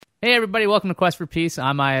Hey, everybody. Welcome to Quest for Peace.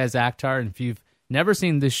 I'm Iyaz Akhtar, and if you've never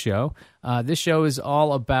seen this show is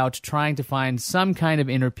all about trying to find some kind of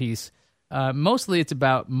inner peace. Mostly it's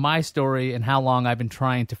about my story and how long I've been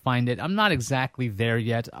trying to find it. I'm not exactly there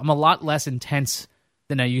yet. I'm a lot less intense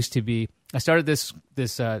than I used to be. I started this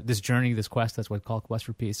journey, this quest, that's what it's called, Quest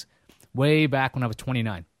for Peace, way back when I was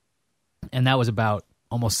 29. And that was about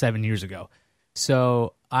almost 7 years ago.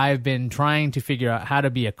 So I've been trying to figure out how to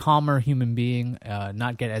be a calmer human being,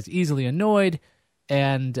 not get as easily annoyed,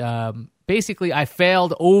 and basically I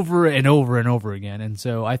failed over and over and over again. And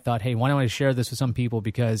so I thought, hey, why don't I share this with some people,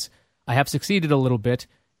 because I have succeeded a little bit,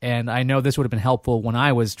 and I know this would have been helpful when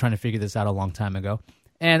I was trying to figure this out a long time ago.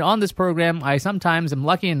 And on this program, I sometimes am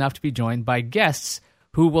lucky enough to be joined by guests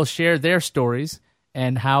who will share their stories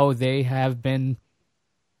and how they have been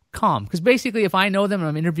calm. Because basically, if I know them and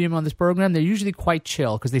I'm interviewing them on this program, they're usually quite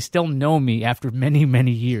chill because they still know me after many,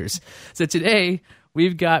 many years. So today,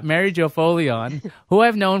 we've got Mary Jo Foley on, who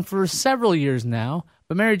I've known for several years now.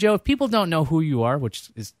 But Mary Jo, if people don't know who you are,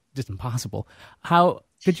 which is just impossible, how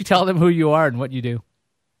could you tell them who you are and what you do?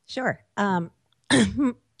 Sure. I'm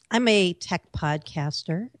a tech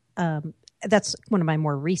podcaster. That's one of my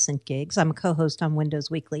more recent gigs. I'm a co-host on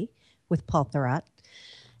Windows Weekly with Paul Thurrott.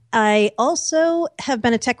 I also have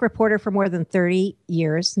been a tech reporter for more than 30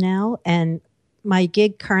 years now, and my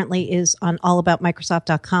gig currently is on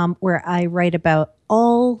allaboutmicrosoft.com, where I write about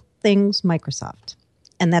all things Microsoft,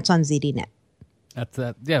 and that's on ZDNet.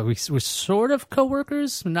 Yeah, we're sort of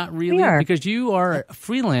coworkers, not really, we are. Because you are a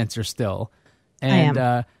freelancer still, and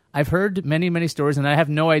I am. I've heard many, many stories, and I have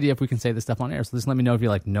no idea if we can say this stuff on air, so just let me know if you're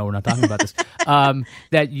like, no, we're not talking about this,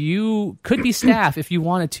 that you could be staff if you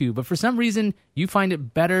wanted to, but for some reason, you find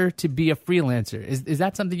it better to be a freelancer. Is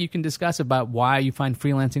that something you can discuss about why you find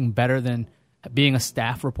freelancing better than being a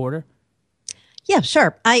staff reporter? Yeah,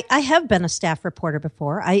 sure. I have been a staff reporter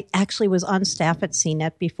before. I actually was on staff at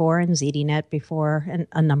CNET before and ZDNet before and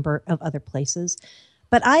a number of other places.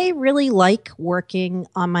 But I really like working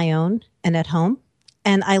on my own and at home.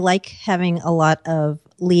 And I like having a lot of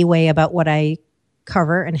leeway about what I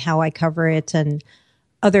cover and how I cover it and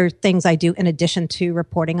other things I do in addition to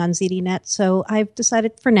reporting on ZDNet. So I've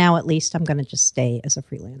decided for now, at least, I'm going to just stay as a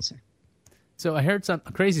freelancer. So I heard a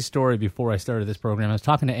crazy story before I started this program. I was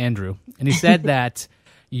talking to Andrew, and he said that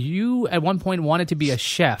you at one point wanted to be a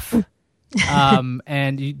chef.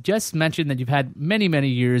 And you just mentioned that you've had many, many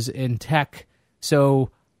years in tech. So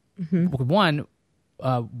one,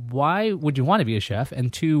 why would you want to be a chef?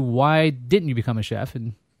 And two, why didn't you become a chef?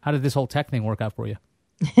 And how did this whole tech thing work out for you?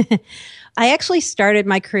 I actually started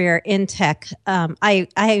my career in tech. I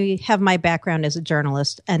have my background as a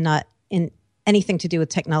journalist and not in anything to do with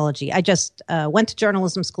technology. I just went to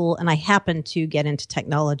journalism school, and I happened to get into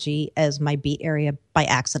technology as my beat area by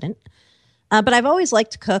accident. But I've always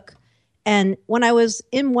liked to cook. And when I was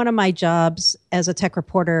in one of my jobs as a tech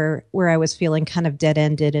reporter where I was feeling kind of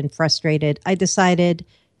dead-ended and frustrated, I decided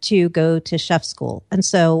to go to chef school. And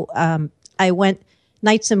so I went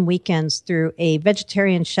nights and weekends through a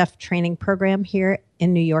vegetarian chef training program here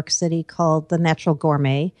in New York City called The Natural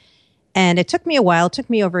Gourmet. And it took me a while. It took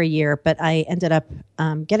me over a year, but I ended up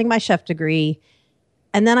getting my chef degree.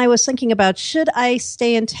 And then I was thinking about, should I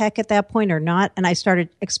stay in tech at that point or not? And I started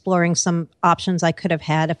exploring some options I could have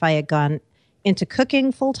had if I had gone into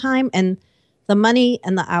cooking full time. And the money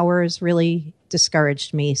and the hours really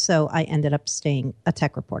discouraged me. So I ended up staying a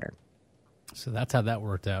tech reporter. So that's how that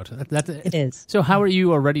worked out. It is. So how were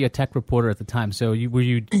you already a tech reporter at the time? So were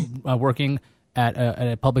you working at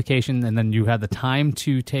a publication, and then you had the time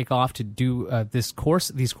to take off to do these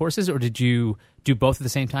courses, or did you do both at the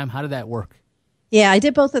same time? How did that work? Yeah, I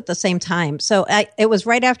did both at the same time. So it was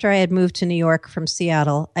right after I had moved to New York from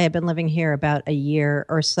Seattle. I had been living here about a year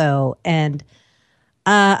or so, and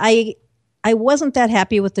I wasn't that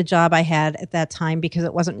happy with the job I had at that time because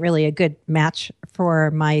it wasn't really a good match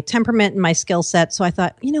for my temperament and my skill set. So I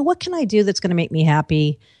thought, what can I do that's going to make me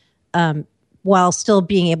happy while still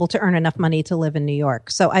being able to earn enough money to live in New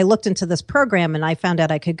York? So I looked into this program, and I found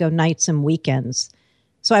out I could go nights and weekends.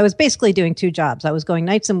 So I was basically doing two jobs. I was going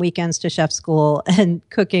nights and weekends to chef school and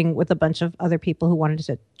cooking with a bunch of other people who wanted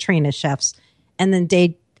to train as chefs. And then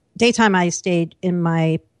daytime, I stayed in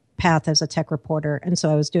my path as a tech reporter. And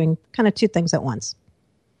so I was doing kind of two things at once.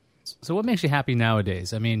 So what makes you happy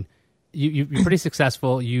nowadays? I mean, you're pretty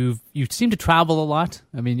successful. You seem to travel a lot.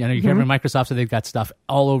 I mean, you care about Microsoft, so they've got stuff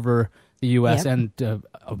all over the U.S. and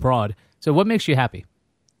abroad. So what makes you happy?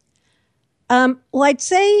 Well, I'd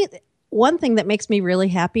say one thing that makes me really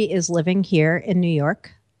happy is living here in New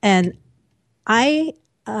York. And I,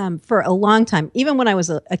 for a long time, even when I was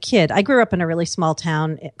a kid, I grew up in a really small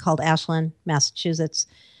town called Ashland, Massachusetts.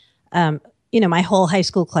 My whole high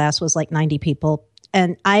school class was like 90 people.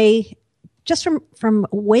 And I just from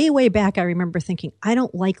way, way back, I remember thinking, I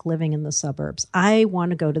don't like living in the suburbs. I want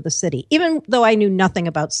to go to the city, even though I knew nothing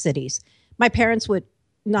about cities. My parents would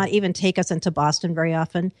not even take us into Boston very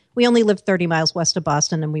often. We only lived 30 miles west of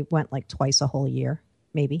Boston, and we went like twice a whole year,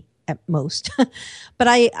 maybe at most. But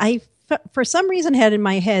I, for some reason, had in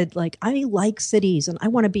my head, like, I like cities and I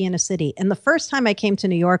want to be in a city. And the first time I came to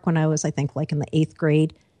New York when I was, I think, like in the 8th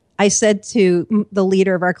grade, I said to the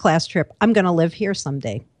leader of our class trip, I'm going to live here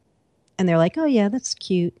someday. And they're like, oh, yeah, that's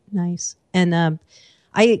cute. Nice. And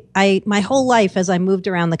I my whole life, as I moved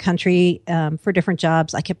around the country for different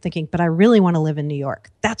jobs, I kept thinking, but I really want to live in New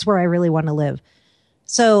York. That's where I really want to live.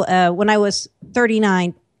 So when I was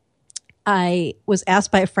 39, I was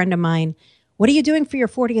asked by a friend of mine, what are you doing for your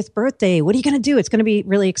 40th birthday? What are you going to do? It's going to be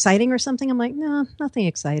really exciting or something? I'm like, no, nothing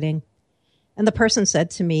exciting. And the person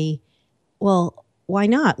said to me, well, why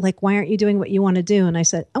not? Like, why aren't you doing what you want to do? And I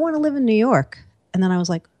said, I want to live in New York. And then I was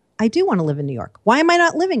like, I do want to live in New York. Why am I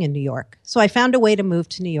not living in New York? So I found a way to move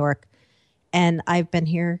to New York, and I've been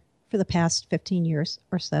here for the past 15 years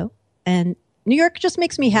or so. And New York just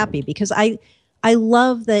makes me happy because I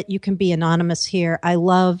love that you can be anonymous here. I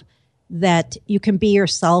love that you can be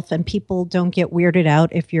yourself and people don't get weirded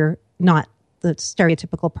out if you're not the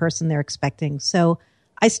stereotypical person they're expecting. So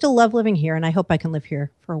I still love living here, and I hope I can live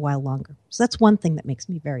here for a while longer. So that's one thing that makes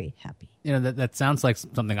me very happy. That sounds like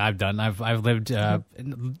something I've done. I've lived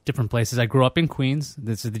in different places. I grew up in Queens.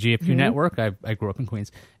 This is the GFQ network. I grew up in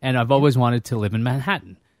Queens, and I've always wanted to live in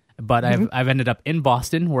Manhattan. But I've ended up in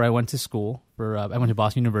Boston, where I went to school I went to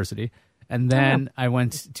Boston University, and then I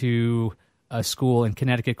went to a school in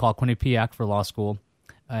Connecticut called Quinnipiac for law school,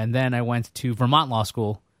 and then I went to Vermont Law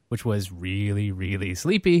School, which was really, really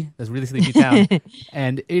sleepy. It was a really sleepy town.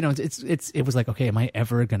 And, it was like, okay, am I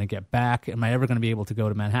ever going to get back? Am I ever going to be able to go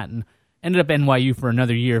to Manhattan? Ended up NYU for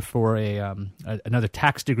another year for another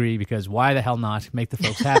tax degree, because why the hell not? Make the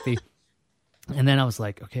folks happy. And then I was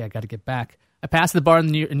like, okay, I got to get back. I passed the bar in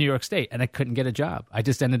New York State, and I couldn't get a job. I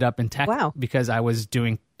just ended up in tech because I was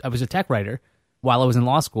a tech writer while I was in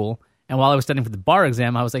law school. And while I was studying for the bar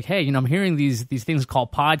exam, I was like, hey, I'm hearing these things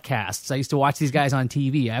called podcasts. I used to watch these guys on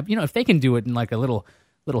TV. If they can do it in like a little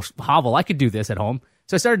hovel, I could do this at home.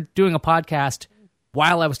 So I started doing a podcast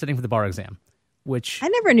while I was studying for the bar exam, which... I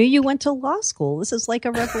never knew you went to law school. This is like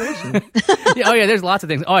a revelation. There's lots of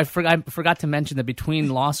things. Oh, I forgot to mention that between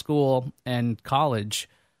law school and college,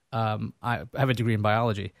 I have a degree in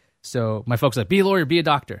biology. So my folks are like, be a lawyer, be a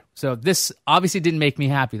doctor. So this obviously didn't make me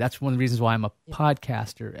happy. That's one of the reasons why I'm a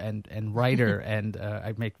podcaster and writer, and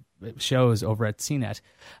I make shows over at CNET.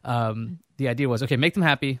 The idea was, okay, make them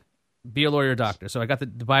happy, be a lawyer or doctor. So I got the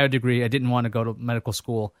bio degree. I didn't want to go to medical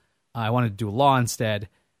school. I wanted to do law instead.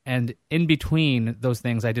 And in between those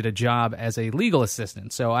things, I did a job as a legal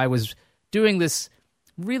assistant. So I was doing this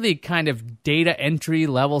really kind of data entry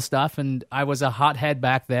level stuff, and I was a hothead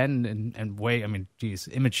back then, and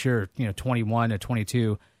immature, 21 or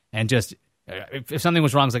 22, and just if something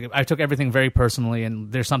was wrong, it's like I took everything very personally,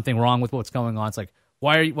 and there's something wrong with what's going on. It's like,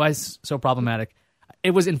 why is it so problematic?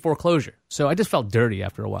 It was in foreclosure, so I just felt dirty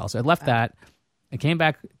after a while. So I left that, I came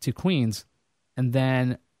back to Queens, and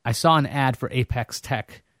then I saw an ad for Apex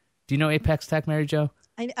Tech. Do you know Apex Tech, Mary Jo?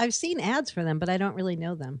 I've seen ads for them, but I don't really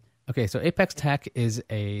know them. Okay, so Apex Tech is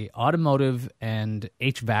a automotive and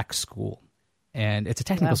HVAC school, and it's a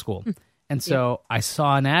technical school. And so I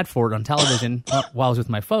saw an ad for it on television while I was with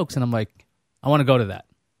my folks, and I'm like, I want to go to that.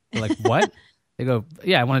 They're like, what? They go,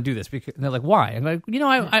 yeah, I want to do this. And they're like, why? I'm like,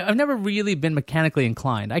 I've never really been mechanically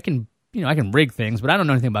inclined. I can rig things, but I don't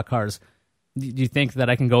know anything about cars. Do you think that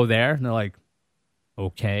I can go there? And they're like,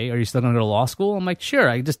 okay, are you still going to go to law school? I'm like, sure,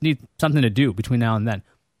 I just need something to do between now and then.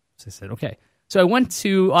 So I said, okay. So I went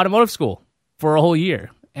to automotive school for a whole year,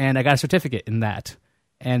 and I got a certificate in that.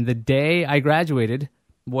 And the day I graduated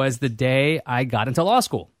was the day I got into law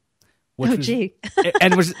school. Gee.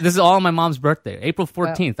 This is all on my mom's birthday, April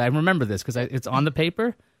 14th. Wow. I remember this because it's on the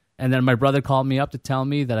paper. And then my brother called me up to tell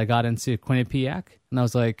me that I got into Quinnipiac. And I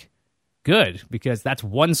was like, good, because that's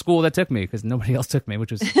one school that took me, because nobody else took me,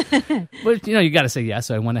 which was, but you got to say yes.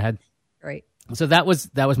 So I went ahead. Right. So that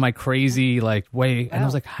was my crazy way, and I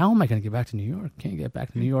was like, how am I going to get back to New York? Can't get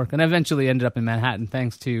back to New York. And I eventually ended up in Manhattan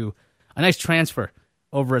thanks to a nice transfer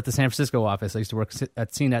over at the San Francisco office. I used to work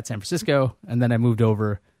at CNET San Francisco, and then I moved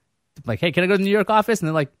over, like, hey, can I go to the New York office? And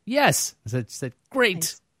they're like, yes. I said, great.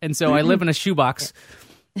 Nice. And so I live in a shoebox.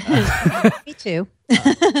 Me too.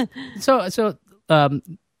 So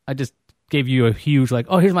I just gave you a huge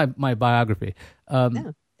here's my biography.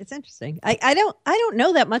 No. It's interesting. I don't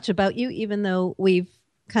know that much about you, even though we've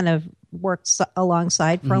kind of worked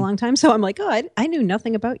alongside for a long time. So I'm like, oh, I knew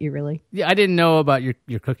nothing about you really. Yeah, I didn't know about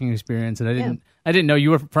your cooking experience, and I didn't know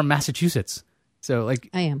you were from Massachusetts. So like,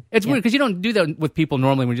 I am. It's weird because you don't do that with people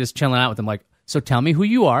normally when you're just chilling out with them. Like, so tell me who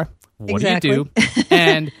you are. What do you do?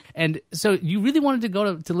 and so you really wanted to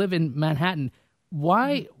go to live in Manhattan.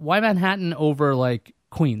 Why Manhattan over like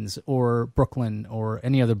Queens or Brooklyn or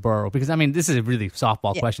any other borough? Because I mean, this is a really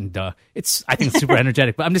softball question. Duh. I think it's super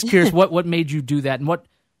energetic, but I'm just curious what made you do that, and what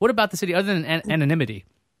about the city other than anonymity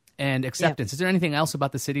and acceptance? Is there anything else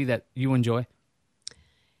about the city that you enjoy?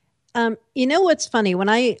 You know what's funny? When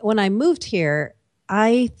I moved here,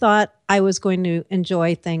 I thought I was going to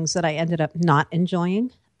enjoy things that I ended up not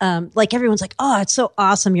enjoying. Like everyone's like, oh, it's so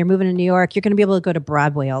awesome. You're moving to New York. You're going to be able to go to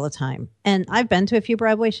Broadway all the time. And I've been to a few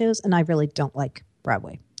Broadway shows and I really don't like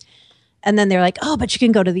Broadway. And then they're like, oh, but you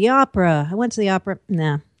can go to the opera. I went to the opera.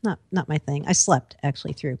 Nah, not my thing. I slept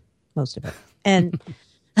actually through most of it. And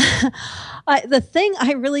the thing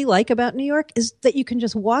I really like about New York is that you can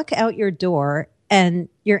just walk out your door and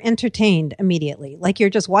you're entertained immediately. Like you're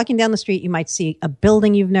just walking down the street. You might see a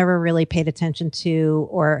building you've never really paid attention to,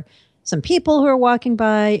 or some people who are walking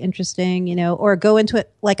by, interesting, or go into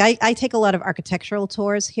it. Like I take a lot of architectural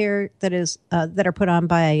tours here that are put on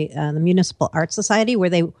by the Municipal Art Society, where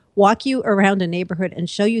they walk you around a neighborhood and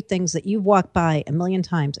show you things that you've walked by a million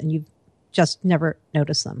times and you've just never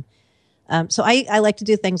noticed them. So I like to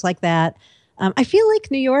do things like that. I feel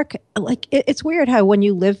like New York, like it's weird how when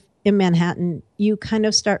you live in Manhattan, you kind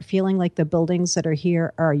of start feeling like the buildings that are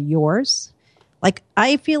here are yours. Like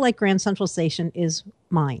I feel like Grand Central Station is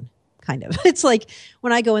mine, kind of. It's like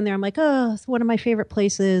when I go in there, I'm like, oh, it's one of my favorite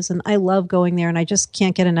places, and I love going there, and I just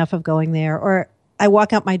can't get enough of going there. Or I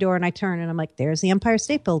walk out my door and I turn, and I'm like, there's the Empire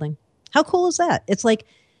State Building. How cool is that? It's like,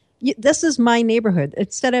 this is my neighborhood.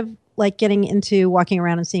 Instead of like getting into walking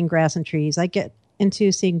around and seeing grass and trees, I get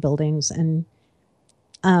into seeing buildings and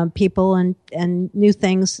people and new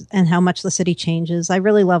things and how much the city changes. I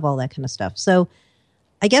really love all that kind of stuff. So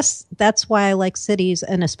I guess that's why I like cities,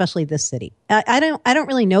 and especially this city. I don't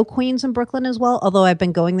really know Queens and Brooklyn as well, although I've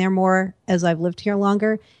been going there more as I've lived here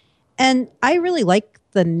longer. And I really like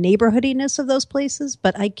the neighborhoodiness of those places,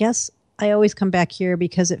 but I guess I always come back here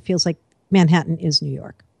because it feels like Manhattan is New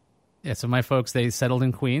York. Yeah, so my folks, they settled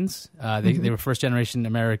in Queens. They were first-generation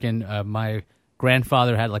American. My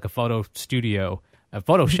grandfather had like a photo studio, a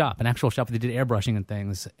photo shop, an actual shop. They did airbrushing and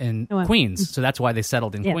things in Queens, so that's why they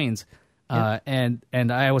settled in Queens. And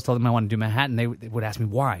I always told them I wanted to do Manhattan. They would ask me,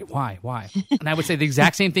 why? And I would say the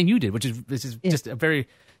exact same thing you did, which is just a very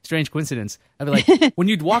strange coincidence. I'd be like, when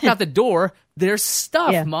you'd walk out the door, there's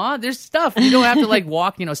stuff, Ma. There's stuff. You don't have to like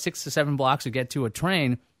walk, 6 to 7 blocks to get to a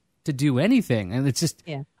train to do anything. And it's just,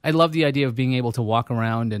 I love the idea of being able to walk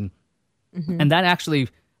around and that actually,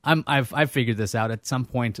 I've figured this out at some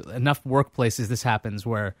point. Enough workplaces this happens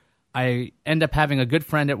where I end up having a good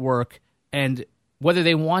friend at work, and whether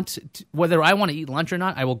I want to eat lunch or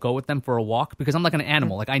not, I will go with them for a walk because I'm like an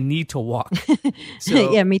animal. Like I need to walk.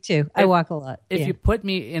 So yeah, me too. I walk a lot. If you put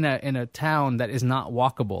me in a town that is not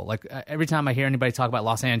walkable, like every time I hear anybody talk about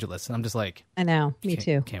Los Angeles, I'm just like, I know, me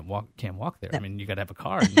too. Can't walk there. No. I mean, you got to have a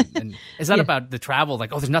car, and it's not about the travel.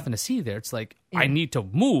 Like, oh, there's nothing to see there. It's like I need to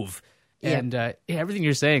move, and everything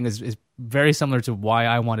you're saying is very similar to why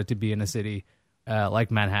I wanted to be in a city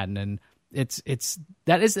like Manhattan, and that's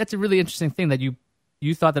a really interesting thing that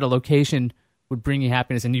you thought that a location would bring you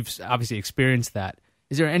happiness, and you've obviously experienced that.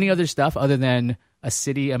 Is there any other stuff other than a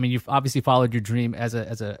city? I mean, you've obviously followed your dream as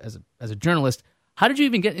a journalist. How did you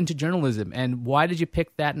even get into journalism, and why did you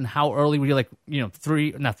pick that? And how early were you? Like,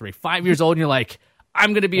 5 years old, and you're like,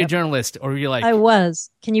 I'm going to be a journalist, or you're like, I was.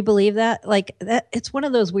 Can you believe that? Like that, it's one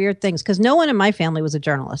of those weird things because no one in my family was a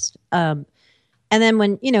journalist. And then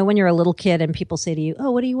when you're a little kid and people say to you,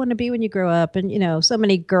 oh, what do you want to be when you grow up? And, so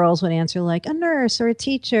many girls would answer like a nurse or a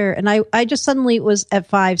teacher. And I just suddenly was at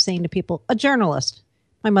 5 saying to people, a journalist.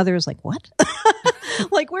 My mother was like, what?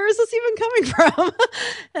 Like, where is this even coming from?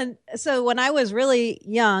 And so when I was really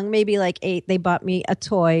young, maybe like 8, they bought me a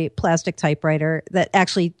toy plastic typewriter that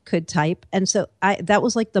actually could type. And so that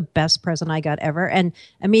was like the best present I got ever. And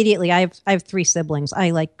immediately I have 3 siblings.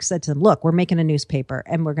 I like said to them, look, we're making a newspaper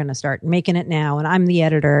and we're going to start making it now. And I'm the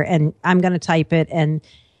editor and I'm going to type it. And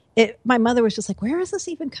my mother was just like, where is this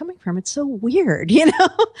even coming from? It's so weird,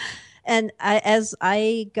 And as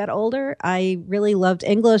I got older, I really loved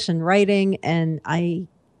English and writing, and I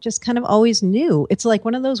just kind of always knew. It's like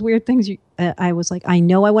one of those weird things. I was like, I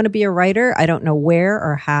know I want to be a writer. I don't know where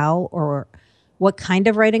or how or what kind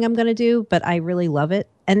of writing I'm going to do, but I really love it.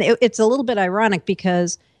 And it's a little bit ironic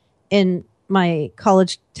because in my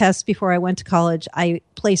college tests before I went to college, I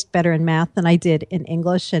placed better in math than I did in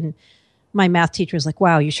English. And my math teacher was like,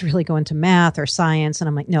 wow, you should really go into math or science. And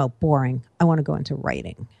I'm like, no, boring. I want to go into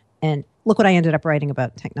writing. And look what I ended up writing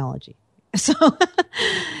about technology. So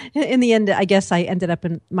in the end, I guess I ended up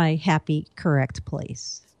in my happy, correct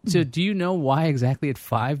place. So do you know why exactly at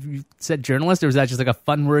 5 you said journalist, or was that just like a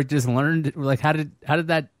fun word you just learned? Like how did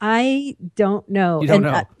that? I don't know. You don't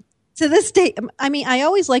know. To this day, I mean, I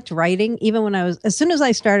always liked writing. Even when as soon as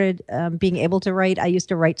I started being able to write, I used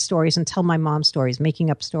to write stories and tell my mom stories, making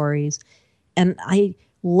up stories. And I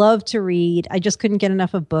love to read. I just couldn't get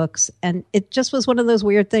enough of books. And it just was one of those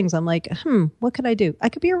weird things. I'm like, what could I do? I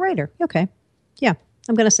could be a writer. Okay. Yeah,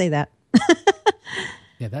 I'm going to say that.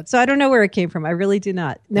 Yeah, so I don't know where it came from. I really do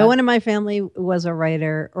not. No one in my family was a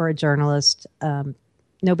writer or a journalist.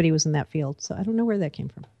 Nobody was in that field. So I don't know where that came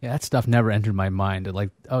from. Yeah, that stuff never entered my mind.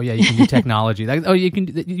 Like, oh yeah, you can do technology. Like, oh, you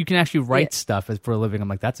can actually write stuff for a living. I'm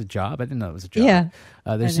like, that's a job? I didn't know it was a job. Yeah.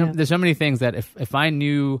 There's so many things that if I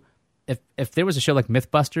knew, if there was a show like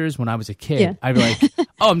Mythbusters when I was a kid, I'd be like,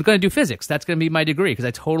 oh, I'm going to do physics. That's going to be my degree because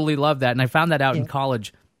I totally love that. And I found that out in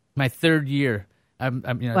college, my 3rd year. I'm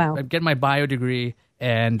getting my bio degree,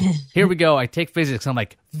 and here we go. I take physics. I'm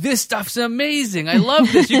like, this stuff's amazing. I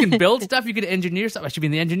love this. You can build stuff. You can engineer stuff. I should be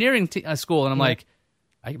in the enengineering school. And I'm like,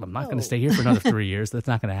 I'm not going to stay here for another 3 years. That's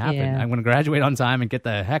not going to happen. I'm going to graduate on time and get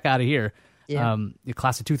the heck out of here. The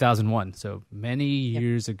class of 2001. So many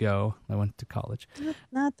years ago, I went to college.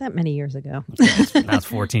 Not that many years ago. Now it's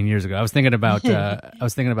 14 years ago. I was thinking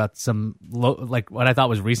about some like what I thought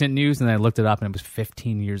was recent news, and then I looked it up, and it was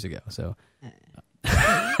 15 years ago. So,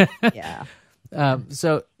 yeah.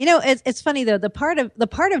 So it's funny though. The part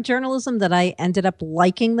of journalism that I ended up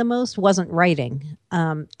liking the most wasn't writing.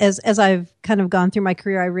 As I've kind of gone through my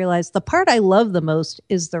career, I realized the part I love the most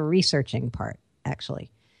is the researching part.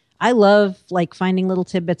 Actually, I love like finding little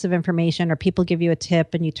tidbits of information, or people give you a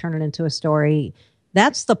tip and you turn it into a story.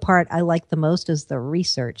 That's the part I like the most, is the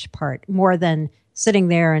research part, more than sitting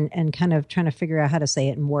there and kind of trying to figure out how to say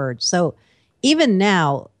it in words. So even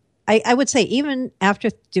now, I would say even after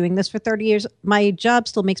doing this for 30 years, my job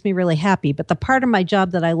still makes me really happy. But the part of my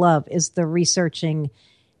job that I love is the researching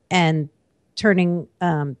and turning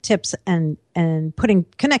tips and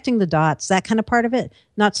connecting the dots, that kind of part of it.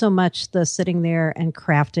 Not so much the sitting there and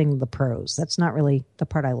crafting the prose. That's not really the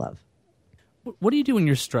part I love. What do you do when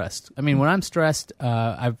you're stressed? I mean, when I'm stressed,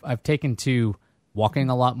 I've taken to walking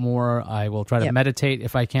a lot more. I will try to meditate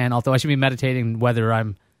if I can, although I should be meditating whether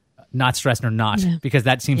I'm not stressed or not, because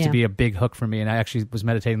that seems to be a big hook for me. And I actually was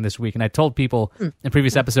meditating this week, and I told people in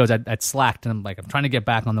previous episodes I'd slacked, and I'm like, I'm trying to get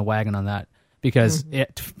back on the wagon on that, because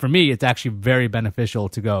for me, it's actually very beneficial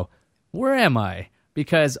to go, where am I?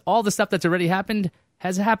 Because all the stuff that's already happened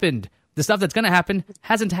has happened. The stuff that's going to happen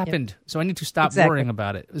hasn't happened. So I need to stop worrying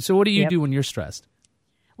about it. So what do you do when you're stressed?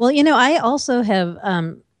 Well, I also have,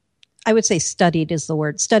 I would say studied is the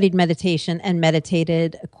word, studied meditation and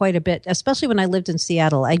meditated quite a bit, especially when I lived in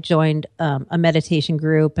Seattle. I joined a meditation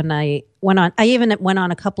group, and I even went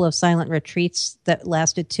on a couple of silent retreats that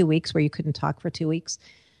lasted 2 weeks, where you couldn't talk for 2 weeks,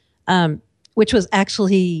 which was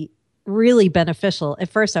actually really beneficial. At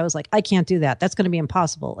first I was like, I can't do that. That's going to be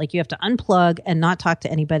impossible. Like, you have to unplug and not talk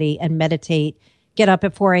to anybody and meditate, get up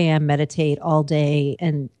at 4 a.m., meditate all day.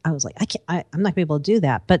 And I was like, I'm not going to be able to do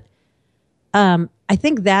that. But I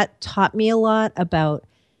think that taught me a lot about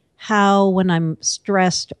how, when I'm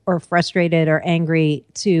stressed or frustrated or angry,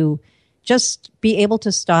 to just be able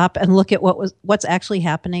to stop and look at what's actually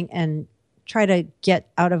happening and try to get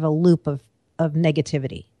out of a loop of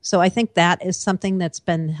negativity. So I think that is something that's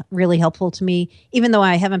been really helpful to me. Even though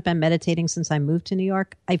I haven't been meditating since I moved to New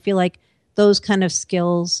York, I feel like those kind of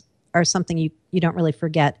skills are something you don't really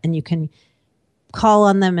forget, and you can call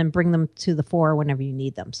on them and bring them to the fore whenever you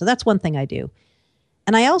need them. So that's one thing I do.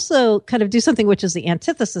 And I also kind of do something which is the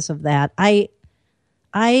antithesis of that. I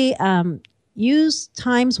use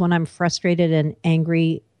times when I'm frustrated and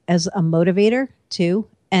angry as a motivator too.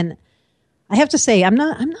 And I have to say, I'm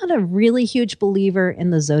not a really huge believer in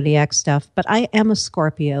the zodiac stuff, but I am a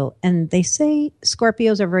Scorpio, and they say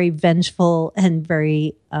Scorpios are very vengeful and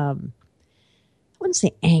very, I wouldn't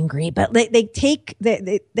say angry, but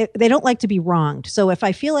they don't like to be wronged. So if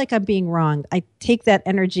I feel like I'm being wronged, I take that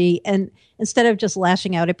energy, and instead of just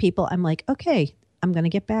lashing out at people, I'm like, okay, I'm going to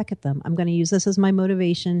get back at them. I'm going to use this as my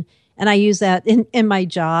motivation. And I use that in my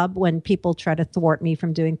job when people try to thwart me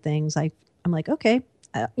from doing things. I'm like, okay,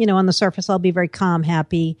 on the surface, I'll be very calm,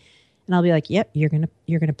 happy. And I'll be like, yep, you're going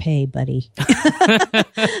to pay, buddy.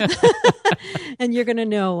 And you're going to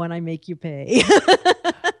know when I make you pay.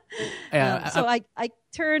 So I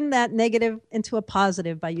turn that negative into a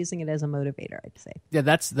positive by using it as a motivator, I'd say. Yeah,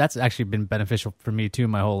 that's actually been beneficial for me too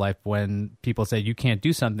my whole life. When people say you can't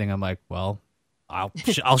do something, I'm like, well, I'll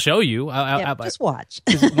show you. Just watch.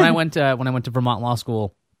 when I went to Vermont Law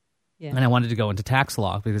School, and I wanted to go into tax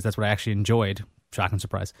law because that's what I actually enjoyed. Shock and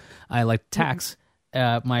surprise. I liked tax.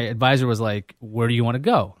 My advisor was like, "Where do you want to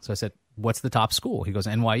go?" So I said, "What's the top school?" He goes,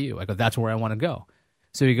 "NYU." I go, "That's where I want to go."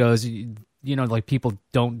 So he goes, like people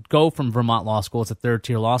don't go from Vermont Law School. It's a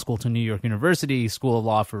third-tier law school to New York University School of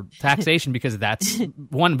Law for taxation because that's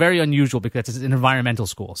one very unusual because it's an environmental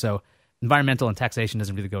school. So environmental and taxation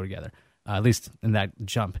doesn't really go together, at least in that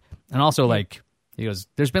jump. And also, like, he goes,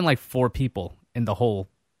 there's been like 4 people in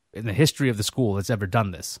the history of the school that's ever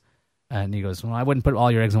done this. And he goes, well, I wouldn't put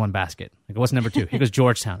all your eggs in one basket. I go, what's number 2? He goes,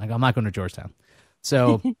 Georgetown. I go, I'm not going to Georgetown.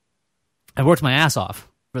 So I worked my ass off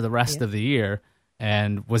for the rest of the year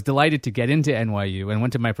and was delighted to get into NYU and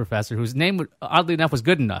went to my professor, whose name, oddly enough, was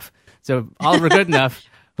Goodenough. So Oliver Goodenough,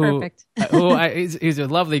 he's a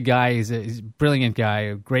lovely guy. He's a brilliant guy,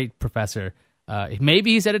 a great professor.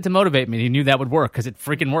 Maybe he said it to motivate me. He knew that would work because it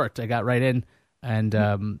freaking worked. I got right in, and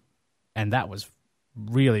that was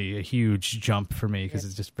really a huge jump for me because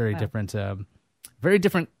it's just very different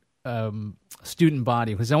student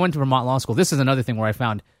body. Because I went to Vermont Law School. This is another thing where I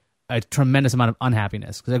found a tremendous amount of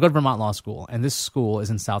unhappiness because I go to Vermont Law School, and this school is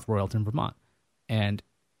in South Royalton, Vermont, and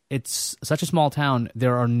it's such a small town.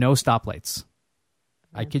 There are no stoplights.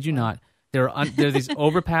 I kid you not. There are these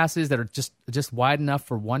overpasses that are just wide enough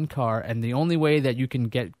for one car, and the only way that you can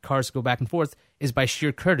get cars to go back and forth is by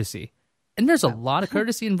sheer courtesy. And there's a lot of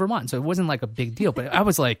courtesy in Vermont, so it wasn't like a big deal. But I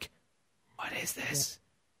was like, what is this?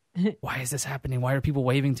 Why is this happening? Why are people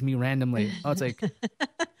waving to me randomly? Oh, it's like,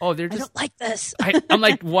 they're just... I don't like this. I'm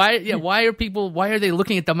like, why? Yeah, why are they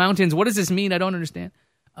looking at the mountains? What does this mean? I don't understand.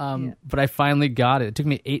 But I finally got it. It took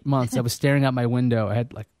me 8 months. I was staring out my window. I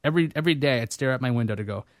had like every day I'd stare out my window to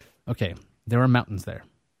go, okay, there are mountains there.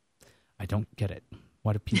 I don't get it.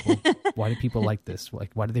 Why do people like this?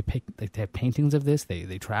 Like, why do they they have paintings of this?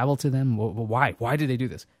 They travel to them. Why do they do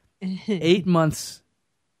this? 8 months,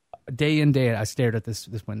 day in, day out, I stared at this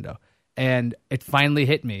window, and it finally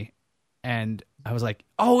hit me, and I was like,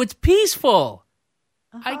 oh, it's peaceful.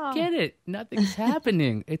 I get it. Nothing's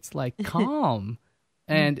happening. It's like calm.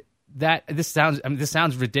 And this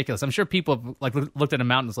sounds ridiculous. I'm sure people have like looked at a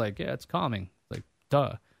mountain and was like, yeah, it's calming. It's like,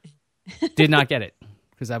 duh. Did not get it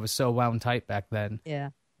because I was so wound tight back then. Yeah.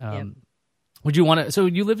 Would you want to? So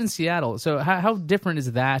you live in Seattle. So how different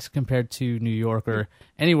is that compared to New York or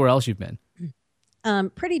anywhere else you've been?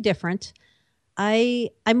 Pretty different. I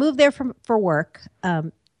moved there for work.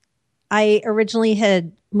 I originally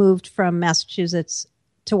had moved from Massachusetts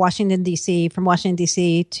to Washington, D.C., from Washington,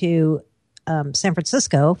 D.C. to San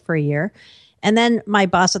Francisco for a year. And then my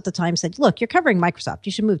boss at the time said, look, you're covering Microsoft.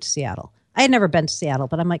 You should move to Seattle. I had never been to Seattle,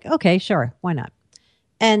 but I'm like, okay, sure. Why not?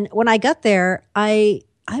 And when I got there, I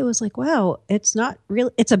was like, wow, it's not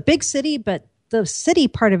really, it's a big city, but the city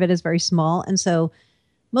part of it is very small. And so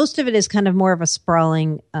most of it is kind of more of a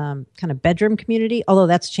sprawling kind of bedroom community, although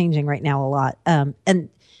that's changing right now a lot. And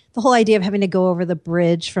the whole idea of having to go over the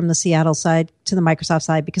bridge from the Seattle side to the Microsoft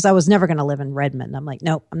side, because I was never going to live in Redmond. I'm like,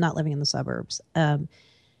 nope, I'm not living in the suburbs.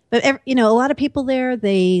 But a lot of people there,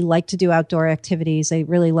 they like to do outdoor activities. They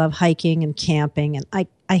really love hiking and camping. And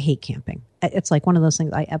I hate camping. It's like one of those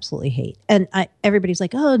things I absolutely hate. And everybody's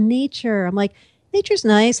like, oh, nature. I'm like, nature's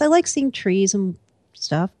nice. I like seeing trees and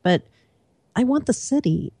stuff, but I want the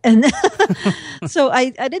city. And so I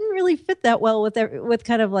didn't really fit that well with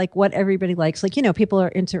kind of like what everybody likes. Like, people are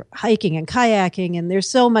into hiking and kayaking, and there's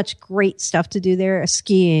so much great stuff to do there,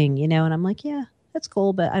 skiing, and I'm like, yeah, that's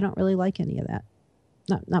cool, but I don't really like any of that.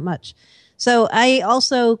 Not much. So I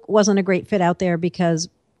also wasn't a great fit out there because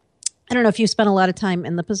I don't know if you spent a lot of time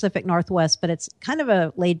in the Pacific Northwest, but it's kind of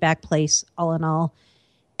a laid back place all in all.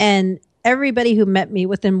 And everybody who met me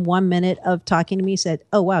within 1 minute of talking to me said,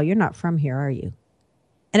 oh, wow, you're not from here, are you?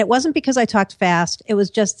 And it wasn't because I talked fast. It was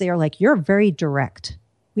just they're like, you're very direct.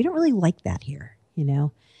 We don't really like that here,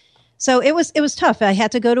 So it was tough. I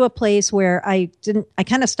had to go to a place where I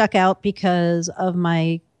kind of stuck out because of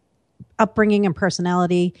my upbringing and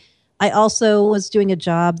personality. I also was doing a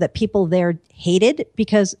job that people there hated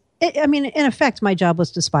because, in effect, my job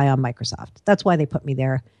was to spy on Microsoft. That's why they put me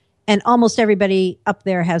there. And almost everybody up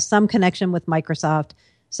there has some connection with Microsoft.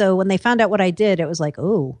 So when they found out what I did, it was like,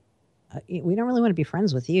 oh, we don't really want to be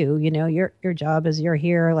friends with you. Your job is you're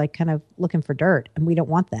here like kind of looking for dirt, and we don't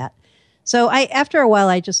want that. So after a while,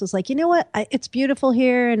 I just was like, you know what? It's beautiful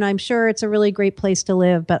here, and I'm sure it's a really great place to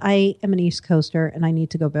live, but I am an East Coaster, and I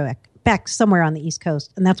need to go back somewhere on the East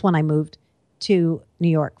Coast. And that's when I moved to New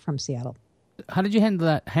York from Seattle. How did you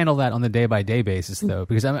handle that on the day-by-day basis, though?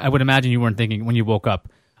 Because I would imagine you weren't thinking when you woke up,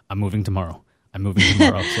 I'm moving tomorrow.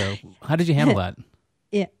 So how did you handle that?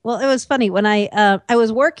 Yeah, well, it was funny when I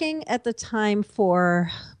was working at the time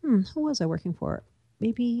for who was I working for?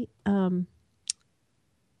 Maybe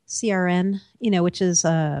CRN, which is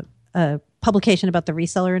a publication about the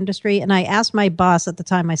reseller industry. And I asked my boss at the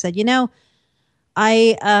time. I said,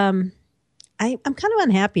 I'm kind of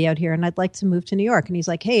unhappy out here, and I'd like to move to New York. And he's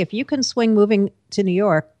like, hey, if you can swing moving to New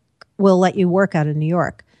York, we'll let you work out of New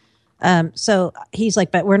York. So he's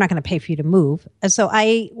like, but we're not going to pay for you to move. And so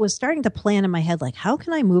I was starting to plan in my head, like, how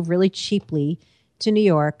can I move really cheaply to New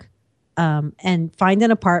York and find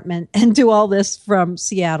an apartment and do all this from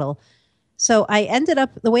Seattle? So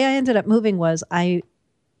the way I ended up moving was I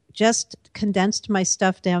just condensed my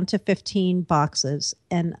stuff down to 15 boxes.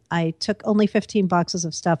 And I took only 15 boxes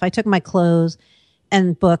of stuff. I took my clothes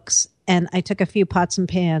and books, and I took a few pots and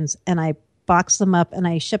pans, and I boxed them up, and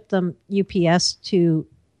I shipped them UPS to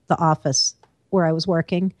the office where I was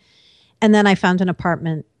working. And then I found an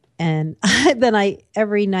apartment, and then I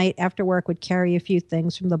every night after work would carry a few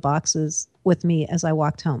things from the boxes with me as I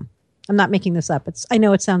walked home. I'm not making this up. I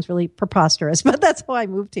know it sounds really preposterous, but that's how I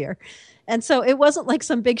moved here. And so it wasn't like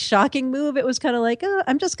some big shocking move. It was kind of like,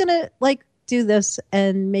 I'm just going to do this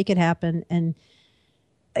and make it happen. And,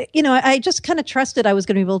 I just kind of trusted I was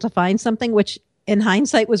going to be able to find something, which in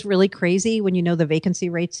hindsight was really crazy when you know the vacancy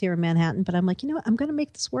rates here in Manhattan. But I'm like, what? I'm going to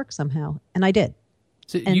make this work somehow. And I did.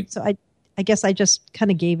 So I guess I just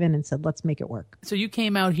kind of gave in and said, let's make it work. So you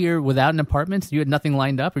came out here without an apartment? You had nothing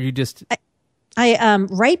lined up, or you just... I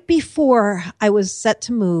right before I was set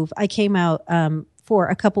to move, I came out for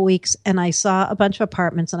a couple weeks, and I saw a bunch of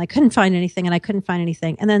apartments, and I couldn't find anything.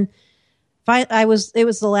 And then it was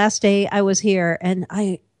the last day I was here, and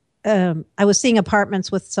I was seeing apartments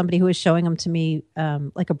with somebody who was showing them to me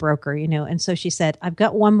like a broker, And so she said, I've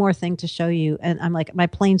got one more thing to show you. And I'm like, my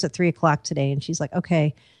plane's at 3:00 today. And she's like,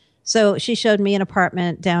 okay. So she showed me an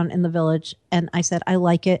apartment down in the Village, and I said, I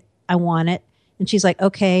like it. I want it. And she's like,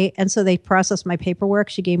 okay. And so they processed my paperwork.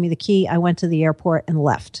 She gave me the key. I went to the airport and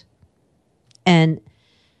left. And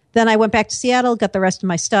then I went back to Seattle, got the rest of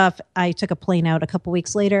my stuff. I took a plane out a couple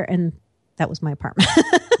weeks later, and that was my apartment.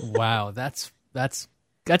 Wow, that's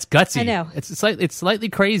gutsy. I know. It's slightly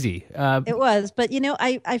crazy. It was, but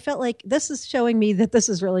I felt like this is showing me that this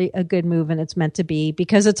is really a good move, and it's meant to be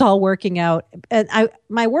because it's all working out. And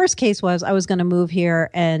my worst case was I was going to move here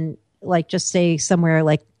and just stay somewhere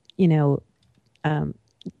like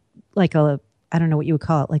I don't know what you would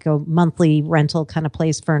call it, like a monthly rental kind of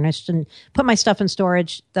place, furnished, and put my stuff in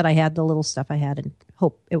storage that I had, the little stuff I had, and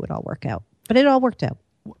hope it would all work out. But it all worked out.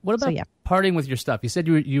 What about parting with your stuff? You said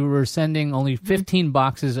you were sending only 15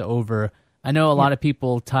 boxes over. I know a lot of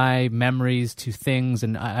people tie memories to things,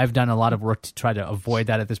 and I've done a lot of work to try to avoid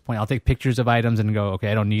that at this point. I'll take pictures of items and go,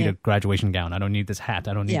 okay, I don't need a graduation gown. I don't need this hat.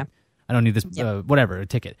 I don't need this whatever, a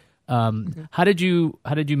ticket. How did you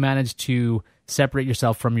manage to separate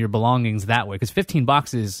yourself from your belongings that way? Because 15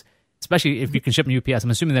 boxes, especially if you can ship them UPS, I'm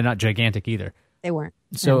assuming they're not gigantic either. They weren't.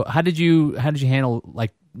 So how did you handle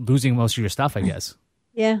losing most of your stuff, I guess?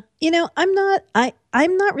 Yeah. I'm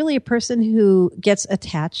not really a person who gets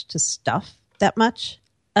attached to stuff that much.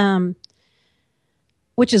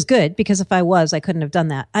 Which is good, because if I was, I couldn't have done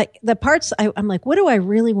that. The parts I'm like, what do I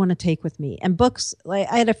really want to take with me? And books, I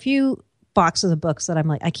had a few boxes of books that I'm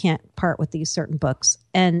like, I can't part with these certain books.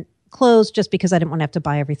 And clothes, just because I didn't want to have to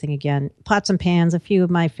buy everything again. Pots and pans, a few of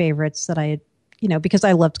my favorites that I had, because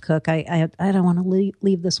I love to cook. I don't want to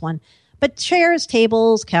leave this one. But chairs,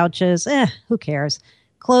 tables, couches, who cares?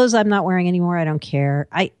 Clothes I'm not wearing anymore. I don't care.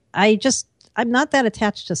 I'm not that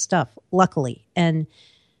attached to stuff, luckily. And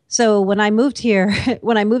so when I moved here,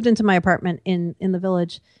 when I moved into my apartment in the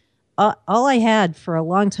Village, all I had for a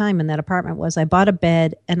long time in that apartment was I bought a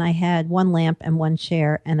bed, and I had one lamp and one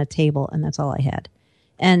chair and a table, and that's all I had.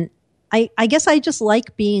 And I guess I just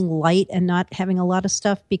like being light and not having a lot of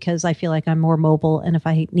stuff, because I feel like I'm more mobile, and if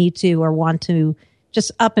I need to or want to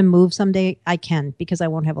just up and move someday, I can, because I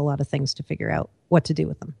won't have a lot of things to figure out what to do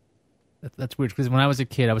with them. That's weird, because when I was a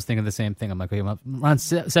kid, I was thinking the same thing. I'm like, okay, I'm around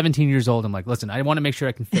 17 years old. I'm like, listen, I want to make sure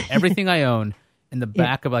I can fit everything I own in the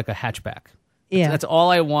back of a hatchback. That's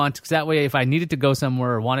all I want, because that way, if I needed to go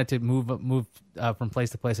somewhere or wanted to move from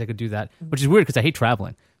place to place, I could do that. Which is weird, because I hate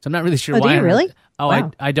traveling, so I'm not really sure why. Do you really?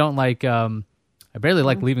 Wow. I don't like. I barely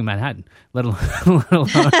like leaving Manhattan, let alone.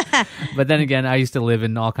 But then again, I used to live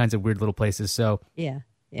in all kinds of weird little places, so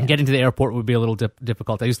getting to the airport would be a little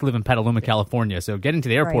difficult. I used to live in Petaluma, California, so getting to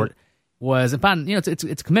the airport was about it's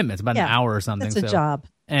a commitment. It's about an hour or something. It's a job.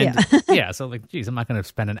 And so like, geez, I'm not going to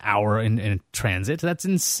spend an hour in transit. That's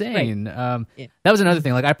insane. Right. That was another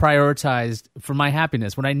thing. Like I prioritized for my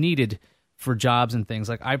happiness, what I needed for jobs and things.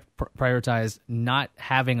 Like I prioritized not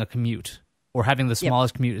having a commute or having the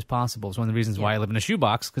smallest commute as possible. It's one of the reasons why I live in a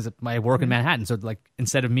shoebox, because I work in Manhattan. So like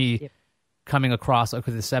instead of me coming across,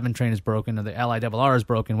 because the 7 train is broken or the LIRR is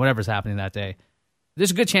broken, whatever's happening that day,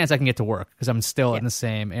 there's a good chance I can get to work because I'm still in the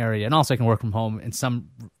same area. And also I can work from home in some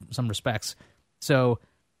respects. So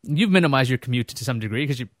you've minimized your commute to some degree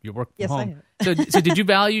because you work from home. So did you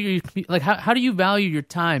value your commute? Like how do you value your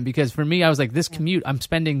time? Because for me, I was like, this commute, I'm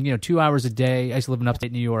spending 2 hours a day. I used to live in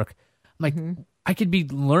upstate New York. I'm like, I could be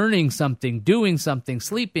learning something, doing something,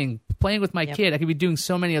 sleeping, playing with my kid. I could be doing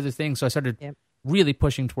so many other things. So I started really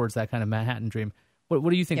pushing towards that kind of Manhattan dream. What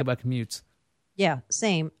do you think about commutes? Yeah,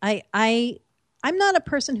 same. I'm not a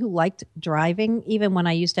person who liked driving even when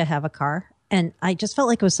I used to have a car. And I just felt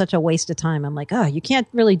like it was such a waste of time. I'm like, you can't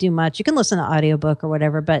really do much. You can listen to audiobook or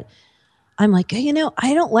whatever, but I'm like, I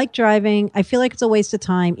don't like driving. I feel like it's a waste of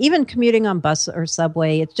time. Even commuting on bus or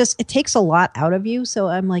subway, it takes a lot out of you. So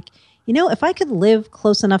I'm like, if I could live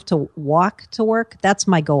close enough to walk to work, that's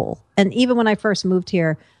my goal. And even when I first moved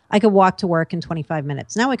here, I could walk to work in 25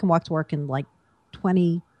 minutes. Now I can walk to work in like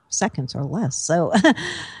 20 seconds or less. So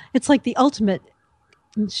it's like the ultimate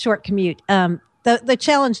short commute. The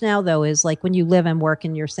challenge now, though, is like when you live and work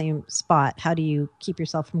in your same spot, how do you keep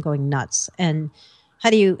yourself from going nuts? And how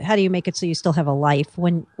do you make it so you still have a life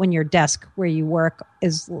when your desk where you work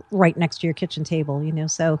is right next to your kitchen table?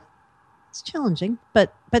 So it's challenging,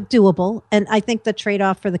 but doable. And I think the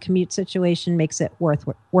trade-off for the commute situation makes it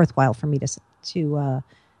worthwhile for me to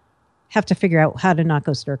have to figure out how to not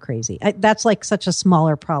go stir crazy. That's like such a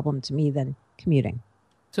smaller problem to me than commuting.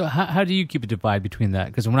 So how do you keep a divide between that?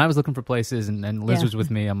 Because when I was looking for places and Liz was with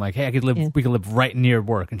me, I'm like, hey, we could live right near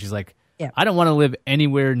work. And she's like, I don't want to live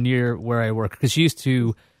anywhere near where I work. Because she used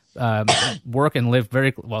to work and live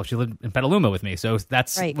she lived in Petaluma with me. So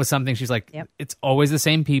was something she's like, it's always the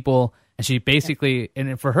same people. And she basically,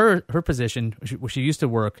 and for her position, where she used to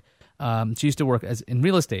work, as in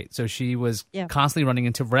real estate. So she was constantly running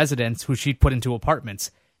into residents who she'd put into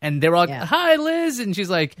apartments. And they were all like, hi, Liz. And she's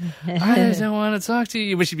like, I don't want to talk to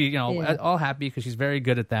you. But she'd be, all happy because she's very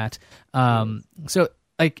good at that. So,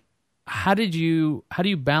 like, how do you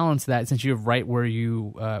balance that since you're right where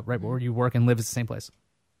you work and live is the same place?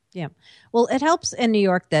 Yeah. Well, it helps in New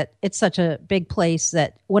York that it's such a big place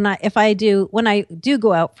that when I do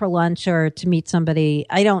go out for lunch or to meet somebody,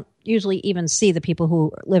 I don't usually even see the people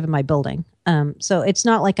who live in my building. So it's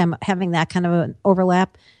not like I'm having that kind of an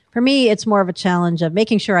overlap. For me, it's more of a challenge of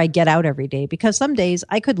making sure I get out every day, because some days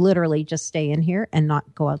I could literally just stay in here and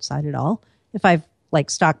not go outside at all. If I've like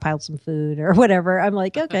stockpiled some food or whatever, I'm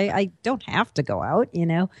like, okay, I don't have to go out,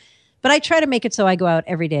 But I try to make it so I go out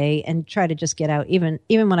every day and try to just get out even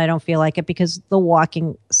when I don't feel like it, because the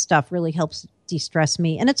walking stuff really helps de-stress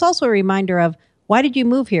me. And it's also a reminder of, why did you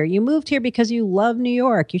move here? You moved here because you love New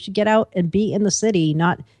York. You should get out and be in the city,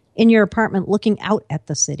 not in your apartment looking out at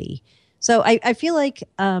the city. So I feel like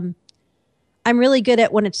I'm really good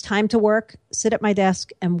at, when it's time to work, sit at my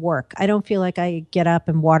desk and work. I don't feel like I get up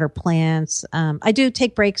and water plants. I do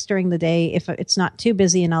take breaks during the day if it's not too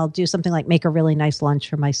busy, and I'll do something like make a really nice lunch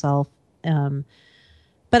for myself.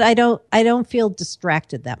 But I don't feel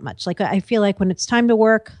distracted that much. Like I feel like when it's time to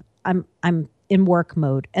work, I'm in work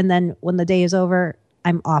mode, and then when the day is over,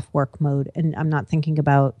 I'm off work mode, and I'm not thinking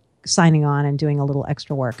about signing on and doing a little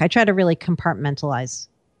extra work. I try to really compartmentalize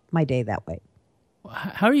my day that way.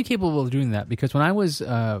 How are you capable of doing that? Because when I was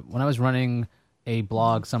running a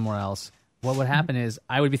blog somewhere else, what would happen is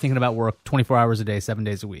I would be thinking about work 24 hours a day, 7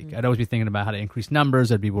 days a week. I'd always be thinking about how to increase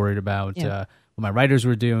numbers. I'd be worried about what my writers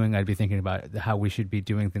were doing. I'd be thinking about how we should be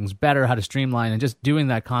doing things better, how to streamline, and just doing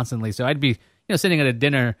that constantly. So I'd be sitting at a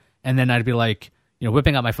dinner, and then I'd be like,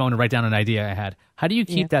 whipping out my phone to write down an idea I had. How do you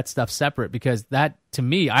keep that stuff separate? Because that, to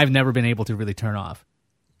me, I've never been able to really turn off.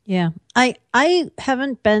 Yeah, I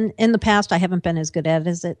haven't been in the past. I haven't been as good at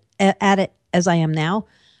it as I am now.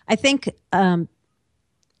 I think having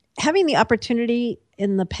the opportunity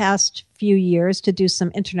in the past few years to do some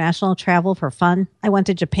international travel for fun. I went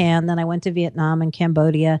to Japan, then I went to Vietnam and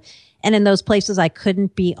Cambodia, and in those places I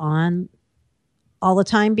couldn't be on all the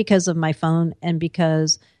time because of my phone and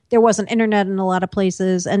because there wasn't internet in a lot of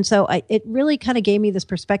places, and so it really kind of gave me this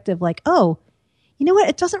perspective, like, oh, you know what?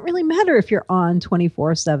 It doesn't really matter if you're on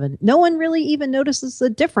 24/7. No one really even notices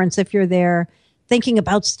the difference if you're there thinking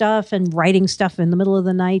about stuff and writing stuff in the middle of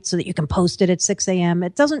the night so that you can post it at 6 a.m.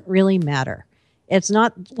 It doesn't really matter. It's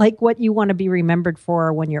not like what you want to be remembered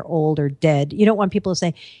for when you're old or dead. You don't want people to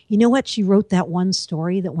say, you know what, she wrote that one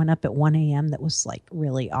story that went up at 1 a.m. that was like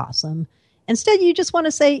really awesome. Instead, you just want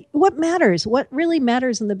to say what matters, what really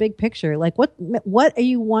matters in the big picture. Like what do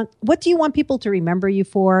you want people to remember you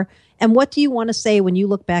for? And what do you want to say when you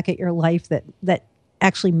look back at your life that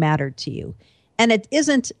actually mattered to you? And it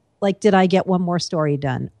isn't like, did I get one more story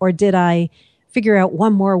done? Or did I figure out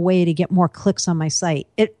one more way to get more clicks on my site?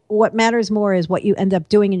 What matters more is what you end up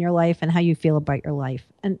doing in your life and how you feel about your life.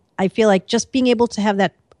 And I feel like just being able to have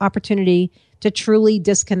that opportunity to truly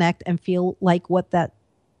disconnect and feel like what that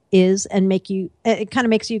is and it kind of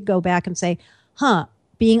makes you go back and say,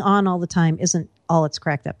 being on all the time isn't all it's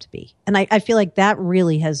cracked up to be. And I feel like that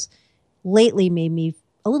really has lately made me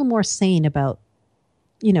a little more sane about,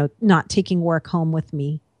 not taking work home with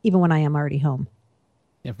me, even when I am already home.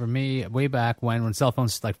 Yeah, for me, way back when cell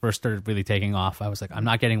phones like first started really taking off, I was like, I'm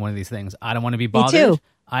not getting one of these things. I don't want to be bothered. Me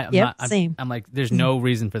too. Same. I'm like, there's no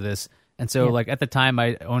reason for this. And so, like at the time,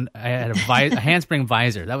 I had a handspring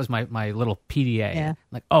visor. That was my little PDA. Yeah.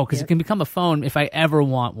 Like, because it can become a phone if I ever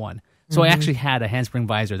want one. So I actually had a handspring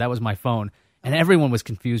visor. That was my phone, and everyone was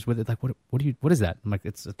confused with it. Like, what is that? I'm like,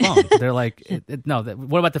 it's a phone. They're like, no.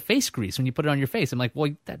 What about the face grease when you put it on your face? I'm like,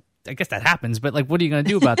 well, I guess that happens, but like, what are you going to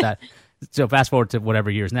do about that? So fast forward to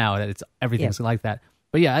whatever years now, that everything's like that.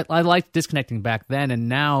 But yeah, I liked disconnecting back then, and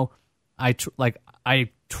now I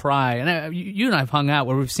try, and you and I have hung out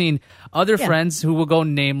where we've seen other friends who will go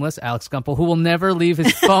nameless, Alex Gumpel, who will never leave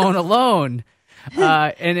his phone alone.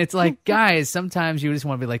 And it's like, guys, sometimes you just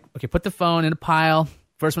want to be like, okay, put the phone in a pile.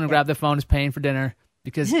 First one to grab the phone is paying for dinner,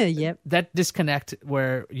 because that disconnect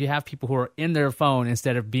where you have people who are in their phone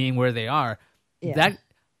instead of being where they are, that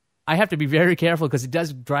I have to be very careful, because it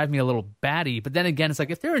does drive me a little batty. But then again, it's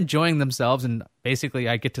like if they're enjoying themselves and basically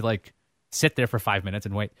I get to like sit there for 5 minutes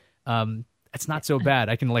and wait, it's not so bad.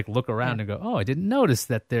 I can like look around and go, oh, I didn't notice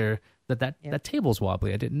that that table's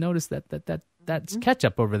wobbly. I didn't notice that's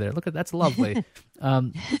ketchup over there. Look at that's lovely.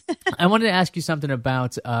 I wanted to ask you something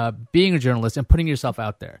about being a journalist and putting yourself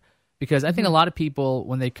out there, because I think a lot of people,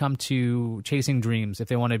 when they come to chasing dreams, if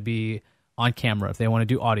they want to be on camera, if they want to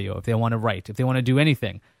do audio, if they want to write, if they want to do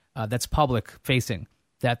anything that's public facing,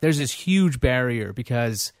 that there's this huge barrier,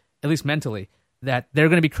 because at least mentally, that they're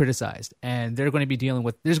going to be criticized and they're going to be dealing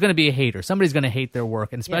with, there's going to be a hater. Somebody's going to hate their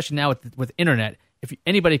work. And especially now with internet, if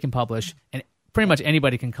anybody can publish and pretty much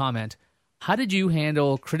anybody can comment. How did you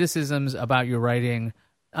handle criticisms about your writing?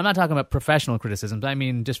 I'm not talking about professional criticisms. I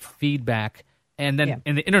mean, just feedback. And then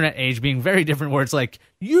in the internet age being very different, where it's like,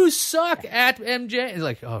 you suck at MJ. It's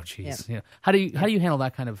like, oh, geez. Yeah. How do you handle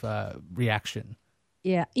that kind of reaction?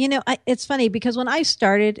 Yeah. It's funny, because when I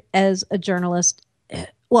started as a journalist,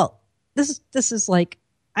 well, this is like,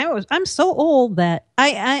 I'm so old that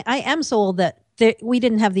I am so old that we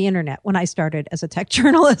didn't have the internet when I started as a tech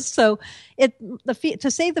journalist. So